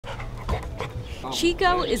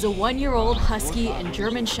Chico is a 1-year-old Husky and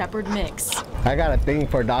German Shepherd mix. I got a thing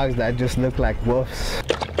for dogs that just look like wolves.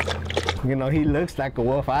 You know, he looks like a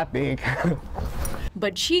wolf, I think.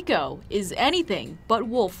 But Chico is anything but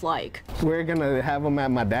wolf-like. We're gonna have him at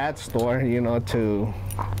my dad's store, you know, to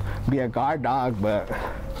be a guard dog, but,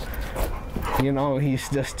 you know, he's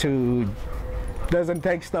just doesn't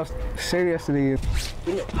take stuff seriously.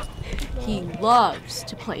 He loves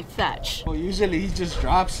to play fetch. Well, usually he just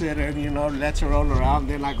drops it and, you know, lets it roll around,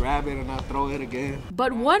 then I grab it and I throw it again.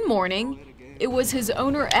 But one morning, it was his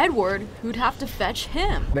owner, Edward, who'd have to fetch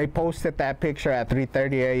him. They posted that picture at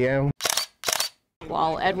 3:30 a.m.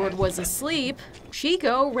 While Edward was asleep,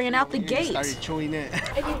 Chico ran out the gate. Started chewing it.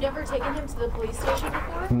 And you've never taken him to the police station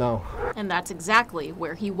before? No. And that's exactly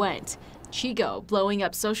where he went. Chico blowing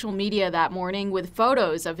up social media that morning with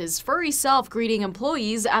photos of his furry self greeting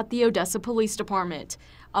employees at the Odessa Police Department,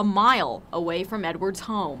 a mile away from Edward's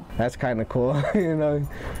home. That's kind of cool, you know.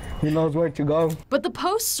 He knows where to go. But the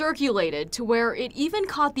post circulated to where it even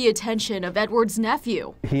caught the attention of Edward's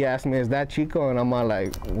nephew. He asked me, is that Chico? And I'm all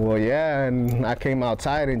like, well, yeah. And I came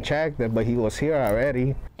outside and checked it, but he was here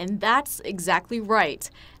already. And that's exactly right.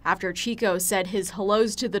 After Chico said his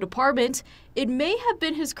hellos to the department, it may have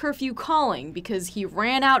been his curfew calling because he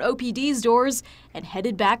ran out OPD's doors and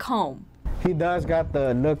headed back home. He does got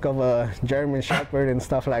the look of a German Shepherd and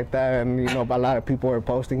stuff like that, and you know, a lot of people were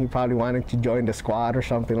posting he probably wanted to join the squad or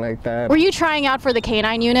something like that. Were you trying out for the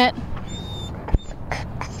canine unit?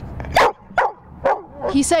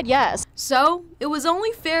 He said yes. So it was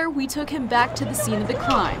only fair we took him back to the scene of the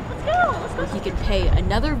crime, where he could pay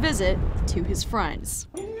another visit to his friends.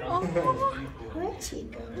 Hi,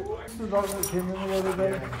 Chico.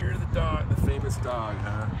 You're the dog, the famous dog,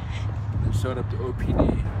 huh? They showed up to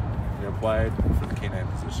OPD. They applied for the canine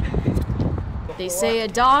position. They say a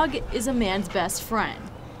dog is a man's best friend.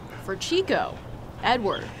 For Chico,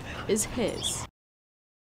 Edward is his.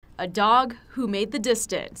 A dog who made the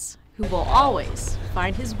distance, who will always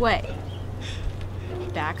find his way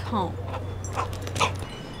back home.